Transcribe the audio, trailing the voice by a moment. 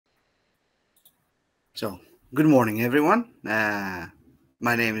So, good morning, everyone.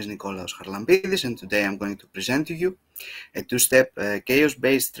 My name is Nikolaos Harlampidis, and today I'm going to present to you a two-step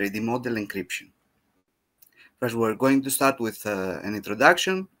chaos-based 3D model encryption. First, we're going to start with an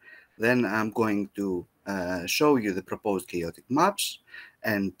introduction. Then I'm going to show you the proposed chaotic maps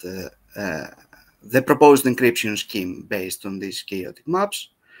and the proposed encryption scheme based on these chaotic maps.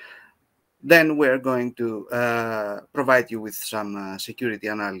 Then we're going to provide you with some security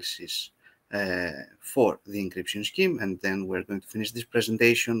analysis for the encryption scheme, and then we're going to finish this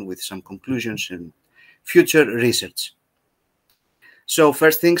presentation with some conclusions and future research. So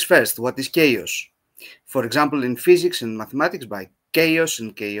first things first, what is chaos? For example, in physics and mathematics, by chaos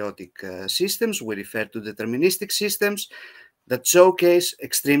and chaotic systems, we refer to deterministic systems that showcase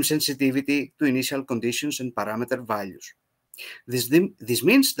extreme sensitivity to initial conditions and parameter values. This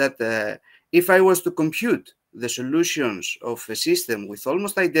means that if I was to compute the solutions of a system with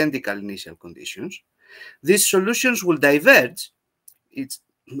almost identical initial conditions, these solutions will diverge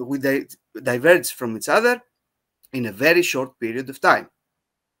from each other in a very short period of time.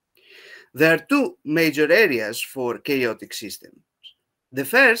 There are two major areas for chaotic systems. The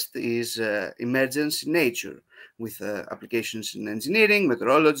first is emergence in nature, with applications in engineering,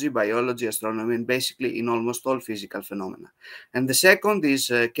 meteorology, biology, astronomy, and basically in almost all physical phenomena. And the second is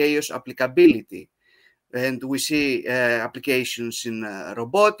chaos applicability. And we see applications in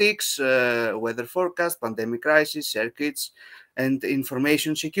robotics, weather forecast, pandemic crisis, circuits, and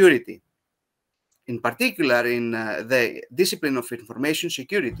information security. In particular, in the discipline of information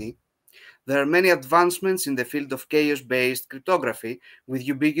security, there are many advancements in the field of chaos-based cryptography with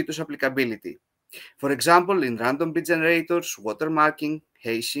ubiquitous applicability. For example, in random bit generators, watermarking,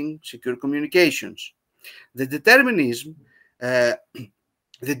 hashing, secure communications. The determinism,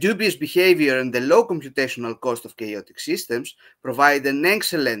 the dubious behavior, and the low computational cost of chaotic systems provide an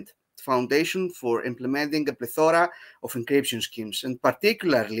excellent foundation for implementing a plethora of encryption schemes, and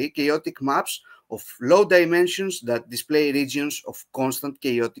particularly chaotic maps of low dimensions that display regions of constant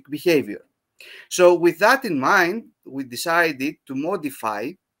chaotic behavior. So with that in mind, we decided to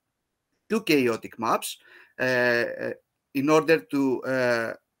modify two chaotic maps in order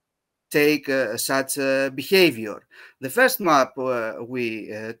to take such behavior. The first map we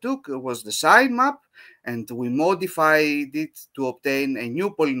took was the sign map, and we modified it to obtain a new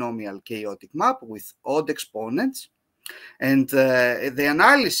polynomial chaotic map with odd exponents. And the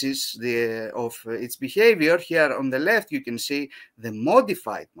analysis of its behavior, here on the left, you can see the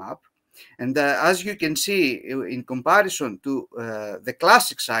modified map. And as you can see, in comparison to the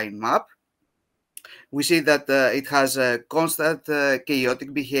classic sign map, we see that it has a constant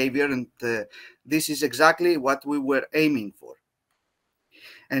chaotic behavior, and this is exactly what we were aiming for.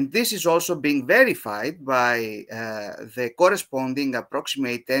 And this is also being verified by the corresponding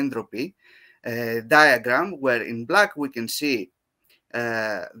approximate entropy diagram, where in black we can see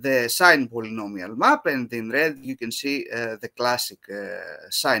the sign polynomial map, and in red you can see the classic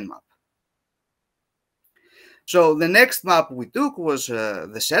sign map. So the next map we took was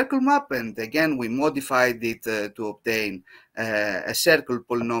the circle map, and again we modified it to obtain a circle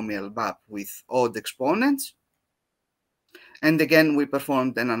polynomial map with odd exponents. And again we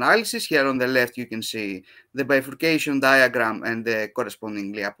performed an analysis. Here on the left you can see the bifurcation diagram and the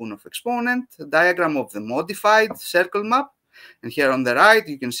corresponding Lyapunov exponent diagram of the modified circle map. And here on the right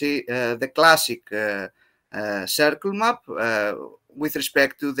you can see the classic circle map with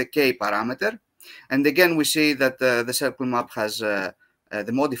respect to the k parameter. And again, we see that the circle map has, the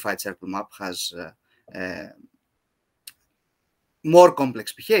modified circle map has more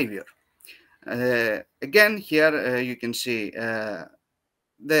complex behavior. Again, here you can see the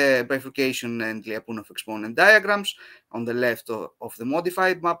bifurcation and Lyapunov exponent diagrams on the left of the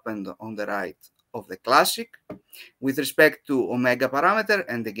modified map and on the right of the classic with respect to omega parameter.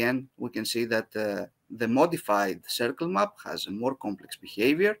 And again, we can see that the modified circle map has a more complex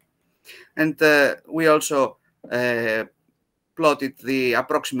behavior. And we also plotted the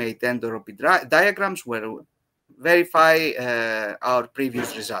approximate entropy diagrams where we verify our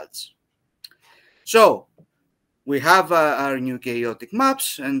previous results. So we have our new chaotic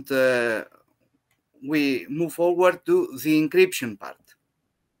maps, and we move forward to the encryption part.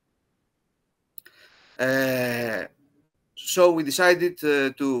 So we decided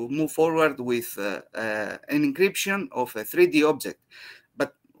to move forward with an encryption of a 3D object.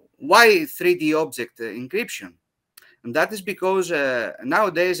 Why 3D object encryption? And that is because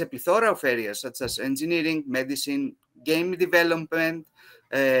nowadays a plethora of areas such as engineering, medicine, game development,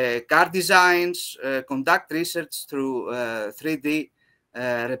 car designs conduct research through 3D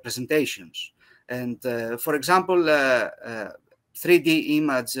representations. And for example, 3D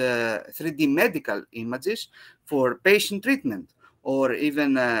image, 3D medical images for patient treatment, or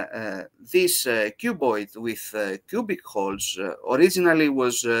even this cuboid with cubic holes originally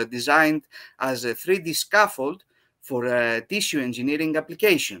was designed as a 3D scaffold for tissue engineering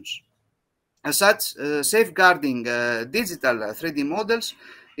applications. As such, safeguarding digital 3D models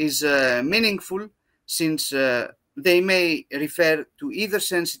is meaningful, since they may refer to either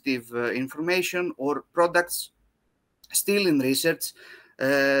sensitive information or products still in research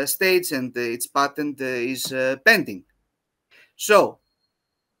stage, and its patent is pending. So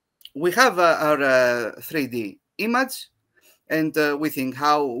we have our 3D image, and we think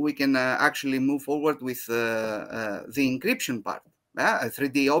how we can actually move forward with the encryption part. A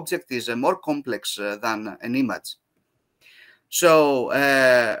 3D object is more complex than an image. So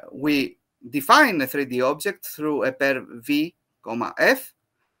we define a 3D object through a pair v, f,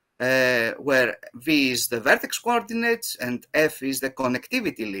 where v is the vertex coordinates and f is the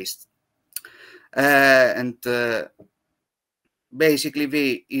connectivity list. And basically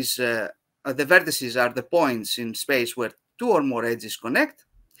v is the vertices are the points in space where two or more edges connect,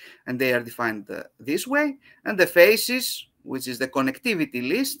 and they are defined this way. And the faces, which is the connectivity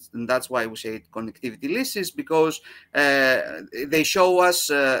list, and that's why we say connectivity list, is because they show us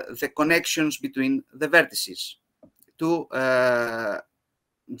the connections between the vertices to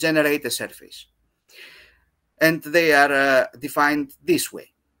generate a surface. And they are defined this way.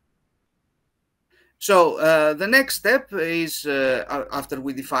 So the next step is, after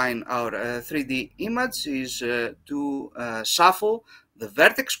we define our 3D image, is to shuffle the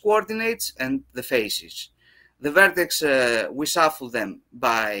vertex coordinates and the faces. The vertex, we shuffle them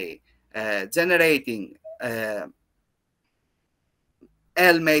by generating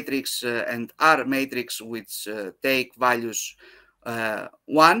L matrix and R matrix, which take values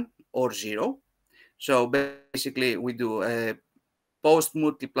 1 or 0. So basically we do post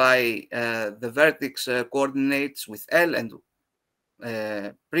multiply the vertex coordinates with L, and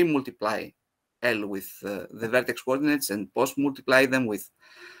pre-multiply L with the vertex coordinates, and post multiply them with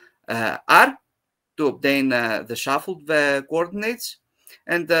R to obtain the shuffled coordinates.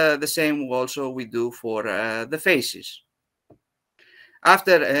 And the same also we do for the faces.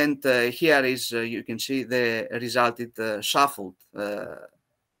 After, and here is you can see the resulted shuffled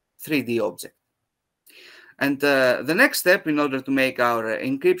 3D object. And the next step, in order to make our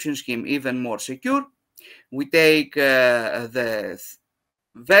encryption scheme even more secure, we take the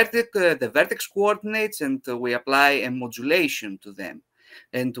vertex coordinates and we apply a modulation to them.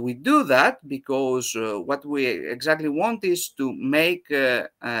 And we do that because what we exactly want is to make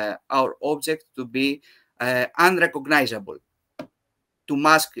our object to be unrecognizable, to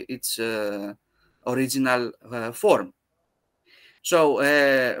mask its original form.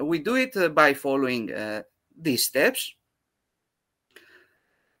 So we do it by following these steps.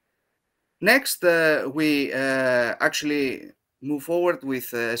 Next, we actually move forward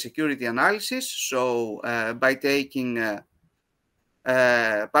with security analysis. So by taking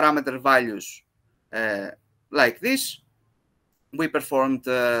parameter values like this, we performed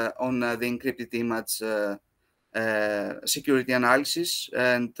on the encrypted image security analysis,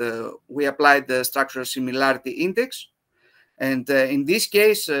 and we applied the structural similarity index. And in this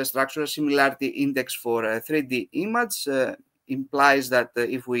case, structural similarity index for a 3D image implies that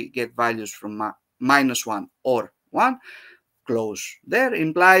if we get values from -1 or 1, close there,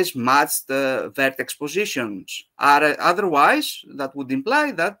 implies matched vertex positions. Otherwise, that would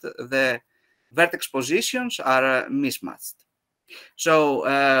imply that the vertex positions are mismatched.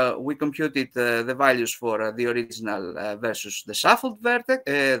 So we computed the values for the original versus the shuffled vertex,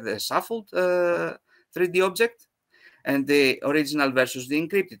 the shuffled 3D object, and the original versus the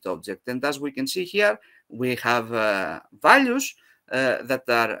encrypted object. And as we can see here, we have values that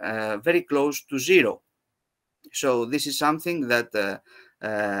are very close to 0. So this is something that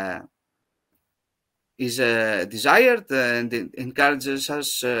is desired and encourages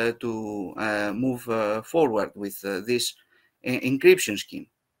us to move forward with this encryption scheme.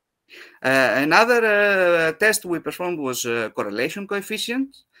 Another test we performed was correlation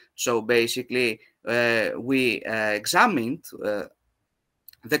coefficient. So basically, we examined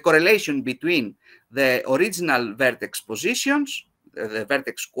the correlation between the original vertex positions, the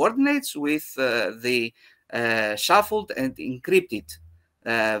vertex coordinates, with the shuffled and encrypted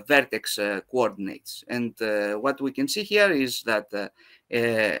vertex coordinates. And what we can see here is that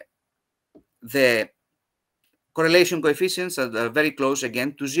the correlation coefficients are very close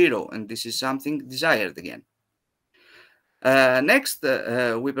again to 0, and this is something desired again. Next,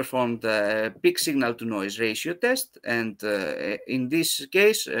 we performed a peak signal to noise ratio test, and in this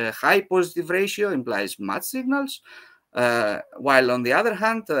case, high positive ratio implies matched signals, while on the other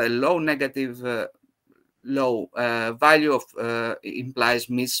hand, a low negative value of implies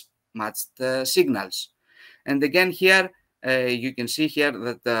mismatched signals. And again here, you can see here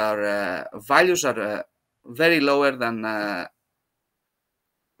that our values are very lower than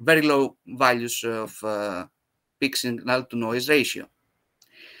very low values of peak signal to noise ratio.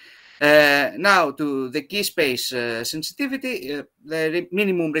 Now to the key space sensitivity, the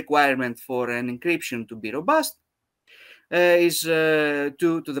minimum requirement for an encryption to be robust is 2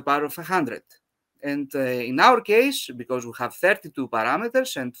 to the power of 100. And in our case, because we have 32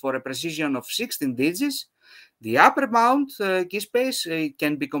 parameters and for a precision of 16 digits, the upper bound key space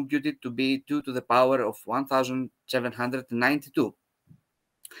can be computed to be 2 to the power of 1792.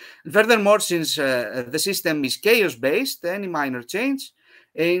 Furthermore, since the system is chaos-based, any minor change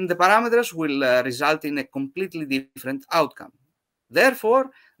in the parameters will result in a completely different outcome. Therefore,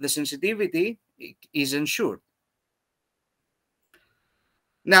 the sensitivity is ensured.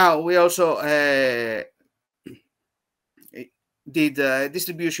 Now, we also did a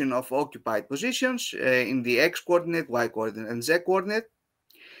distribution of occupied positions in the x-coordinate, y-coordinate, and z-coordinate.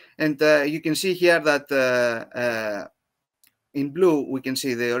 And you can see here that in blue, we can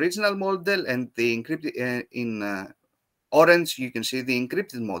see the original model, and the encrypted in orange, you can see the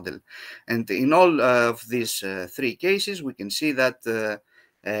encrypted model. And in all of these three cases, we can see that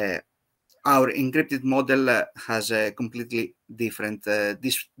our encrypted model has a completely different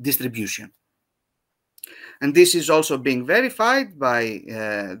distribution. And this is also being verified by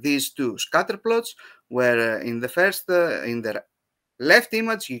these two scatter plots, where in the first, in the left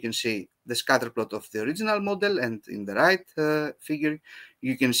image, you can see the scatter plot of the original model, and in the right figure,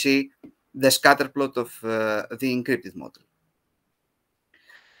 you can see the scatter plot of the encrypted model.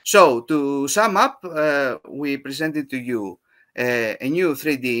 So to sum up, we presented to you a new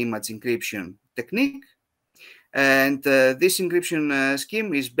 3D image encryption technique. And this encryption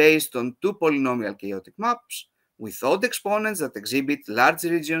scheme is based on two polynomial chaotic maps with odd exponents that exhibit large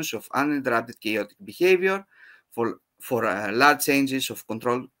regions of uninterrupted chaotic behavior for large changes of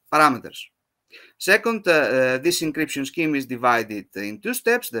control parameters. Second, this encryption scheme is divided in two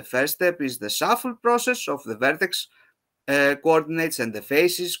steps. The first step is the shuffle process of the vertex coordinates and the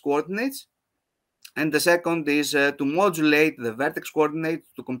faces coordinates. And the second is to modulate the vertex coordinate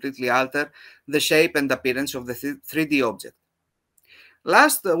to completely alter the shape and appearance of the 3D object.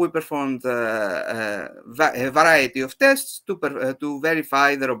 Last, we performed a variety of tests to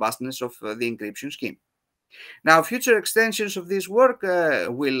verify the robustness of the encryption scheme. Now, future extensions of this work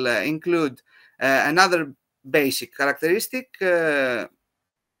will include another basic characteristic,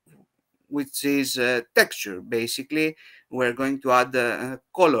 which is texture. Basically, we're going to add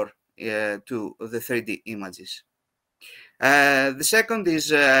color to the 3D images. The second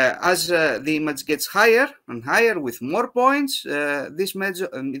is as the image gets higher and higher with more points, this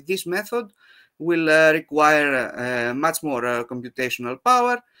method will require much more computational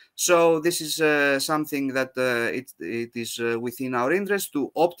power. So this is something that it is within our interest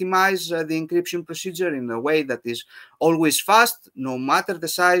to optimize the encryption procedure in a way that is always fast, no matter the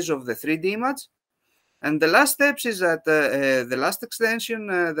size of the 3D image. And the last steps is that the last extension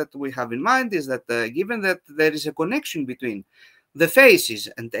that we have in mind is that given that there is a connection between the faces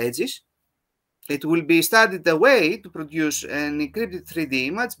and edges, it will be studied a way to produce an encrypted 3D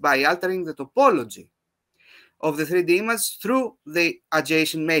image by altering the topology of the 3D image through the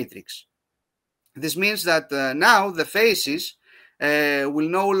adjacent matrix. This means that now the faces will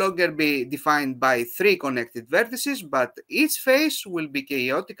no longer be defined by three connected vertices, but each face will be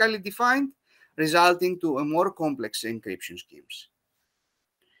chaotically defined, resulting to a more complex encryption schemes.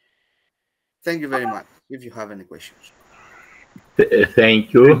 Thank you very much. If you have any questions.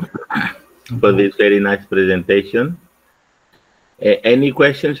 Thank you for this very nice presentation. Any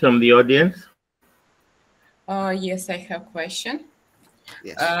questions from the audience? Yes, I have a question.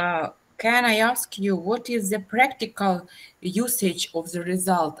 Yes. Can I ask you, what is the practical usage of the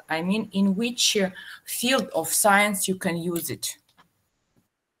result? I mean, in which field of science you can use it?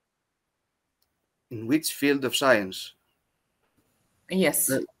 In which field of science? Yes.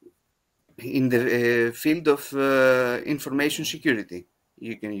 In the field of information security,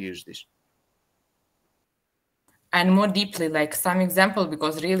 you can use this. And more deeply, like some example,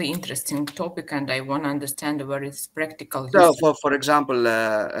 because really interesting topic, and I want to understand where it's practical. So, for example,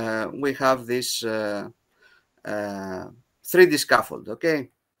 we have this 3D scaffold, okay?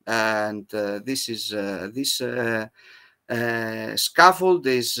 And this is this scaffold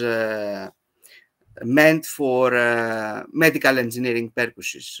is meant for medical engineering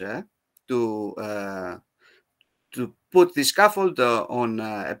purposes to to put the scaffold on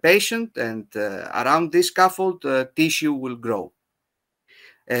a patient, and around this scaffold, tissue will grow.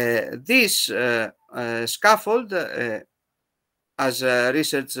 This scaffold, as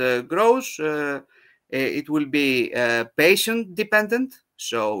research grows, it will be patient dependent,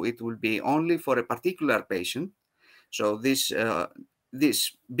 so it will be only for a particular patient. So this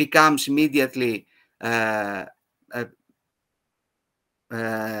becomes immediately how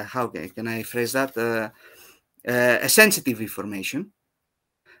can I phrase that? A sensitive information,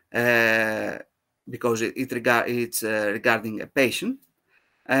 because it's regarding a patient.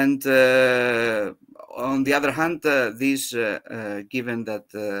 And on the other hand, given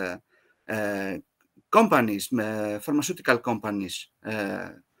that companies, pharmaceutical companies,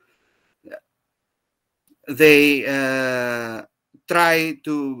 they try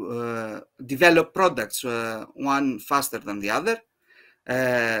to develop products one faster than the other.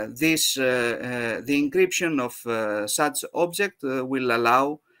 The encryption of such object will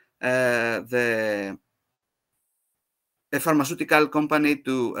allow a pharmaceutical company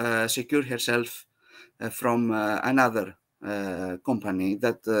to secure herself from another company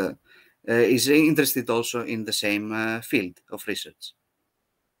that is interested also in the same field of research.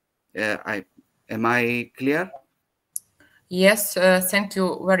 Am I clear? Yes, thank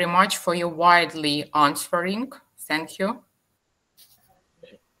you very much for your widely answering. Thank you.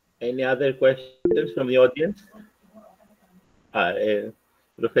 Any other questions from the audience?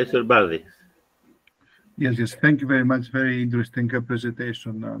 Professor Bardis. Yes. Thank you very much. Very interesting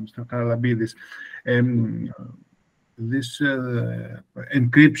presentation, Mr. Karalabidis. This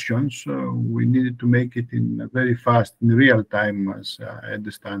encryptions, we needed to make it in very fast, in real time, as I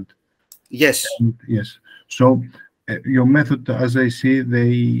understand. Yes. Yes. So your method, as I see,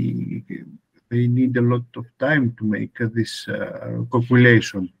 they need a lot of time to make this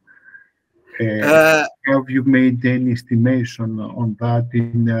calculation. Have you made any estimation on that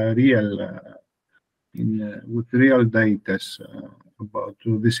in with real data about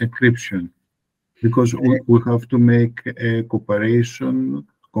this encryption? Because we have to make a comparison,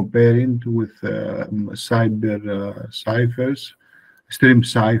 comparing with cyber ciphers, stream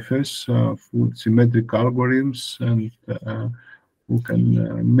ciphers with symmetric algorithms, and we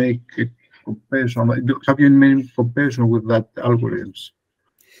can make a comparison. Have you made comparison with that algorithms?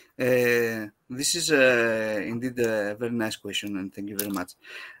 This is indeed a very nice question, and thank you very much.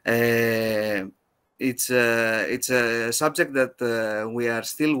 It's a subject that we are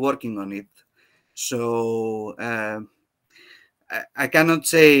still working on it. So I cannot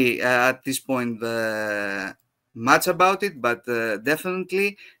say at this point much about it, but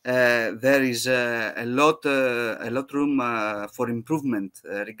definitely there is a lot room for improvement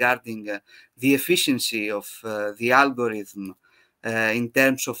regarding the efficiency of the algorithm in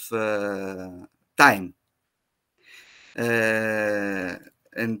terms of time.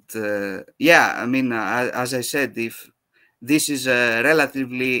 Yeah, I mean, as I said, if this is a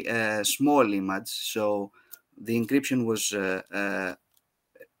relatively small image, so the encryption was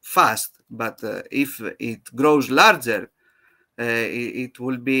fast, but if it grows larger, it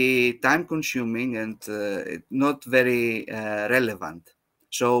will be time consuming and not very relevant.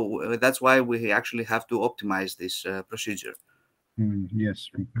 So that's why we actually have to optimize this procedure. Yes.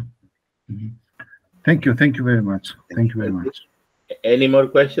 Thank you. Thank you very much. Thank you very much. Any more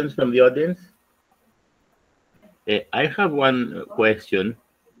questions from the audience? I have one question.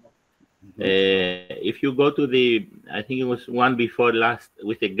 If you go to the, I think it was one before last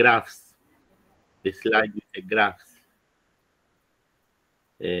with the graphs, the slide with the graphs.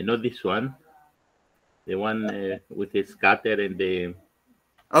 Not this one, the one with the scatter and the.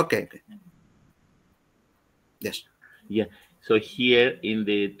 Okay. Yes. Yeah. So here in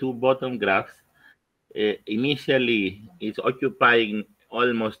the two bottom graphs, initially it's occupying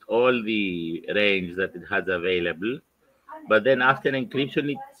almost all the range that it has available, but then after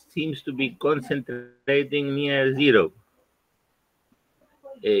encryption, it seems to be concentrating near zero.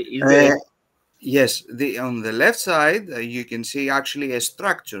 Is there yes, on the left side, you can see actually a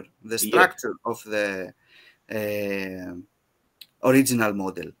structure, the structure of the original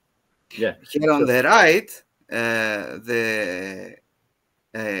model. Yeah. Here on the right, the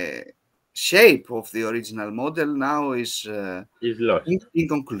shape of the original model now is lost,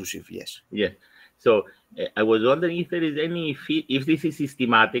 inconclusive. Yes. Yeah. So I was wondering if there is any, if this is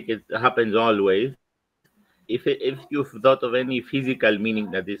systematic, it happens always. If you've thought of any physical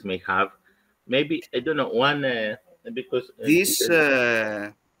meaning that this may have, maybe, I don't know, one, because this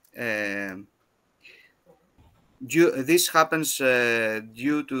this happens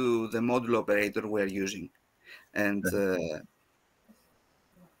due to the module operator we're using, and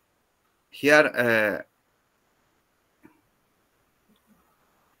here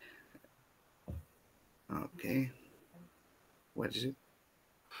Okay. Where is it?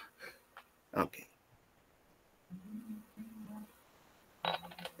 Okay.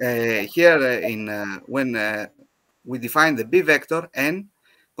 Here, when we define the B vector, n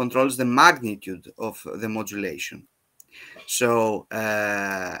controls the magnitude of the modulation. So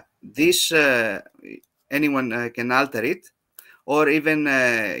this anyone can alter it, or even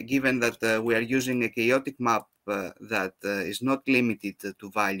given that we are using a chaotic map that is not limited to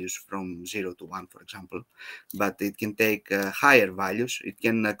values from 0 to 1, for example, but it can take higher values. It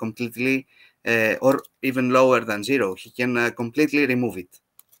can completely, or even lower than 0, he can completely remove it,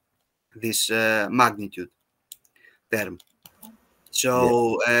 this magnitude term.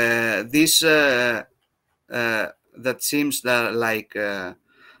 So this that seems like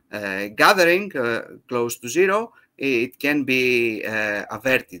gathering close to 0, it can be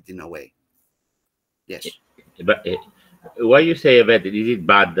averted in a way. Yes. But why you say averted? Is it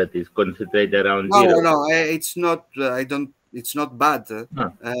bad that it's concentrated around 0? No, it's not. I don't. It's not bad.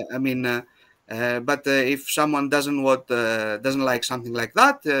 I mean, but if someone doesn't like something like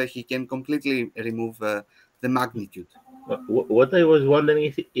that, he can completely remove the magnitude. What I was wondering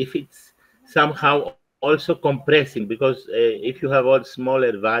is if it's somehow also compressing, because if you have all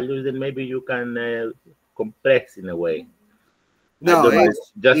smaller values, then maybe you can compress in a way. No,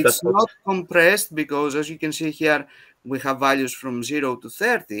 it's not compressed, because as you can see here, we have values from 0 to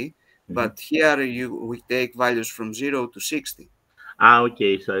 30, but here we take values from 0 to 60.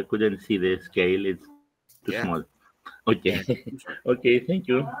 Okay, so I couldn't see the scale. It's too small. Okay. Okay, thank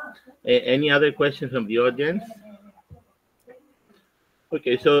you. Any other questions from the audience?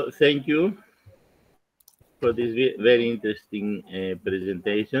 Okay, so thank you for this very interesting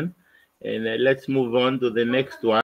presentation. And let's move on to the next one.